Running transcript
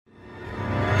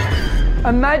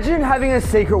Imagine having a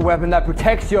secret weapon that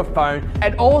protects your phone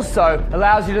and also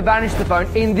allows you to vanish the phone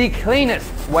in the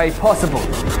cleanest way possible.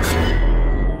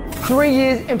 3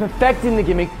 years in perfecting the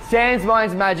gimmick, Sans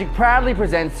Minds Magic proudly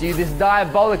presents to you this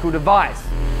diabolical device,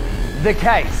 the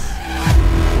case.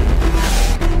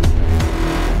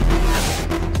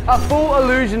 A full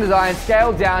illusion design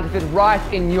scaled down to fit right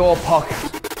in your pocket.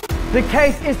 The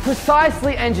case is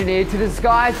precisely engineered to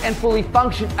disguise and fully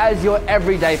function as your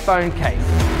everyday phone case.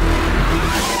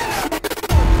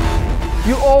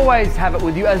 You always have it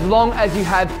with you as long as you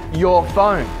have your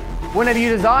phone. Whenever you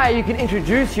desire, you can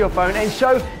introduce your phone and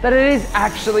show that it is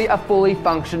actually a fully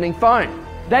functioning phone.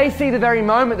 They see the very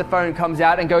moment the phone comes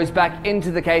out and goes back into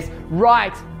the case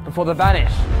right before the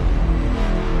vanish.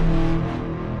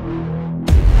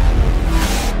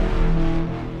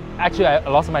 Actually, I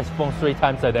lost my phone 3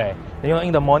 times a day. You know,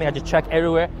 in the morning, I just check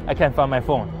everywhere. I can't find my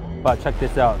phone. But check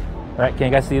this out. All right, can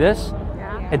you guys see this?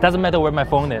 Yeah. It doesn't matter where my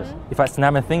phone is. If I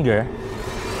snap my finger.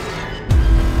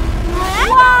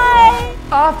 Why?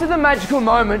 After the magical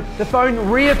moment, the phone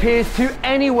reappears to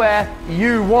anywhere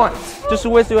you want. Just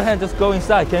raise your hand, just go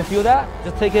inside. Can you feel that?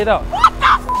 Just take it out.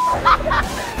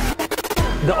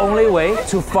 The only way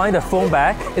to find the phone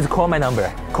back is call my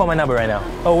number. Call my number right now.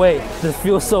 Oh wait, this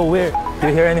feels so weird. Do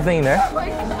you hear anything in there?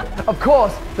 Of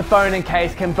course, the phone and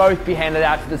case can both be handed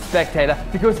out to the spectator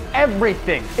because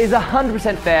everything is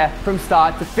 100% fair from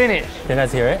start to finish. Can you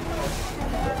guys hear it?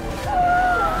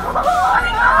 Oh my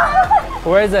God!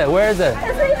 Where is it? Where is it?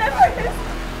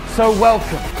 So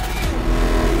welcome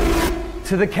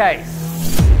to the case.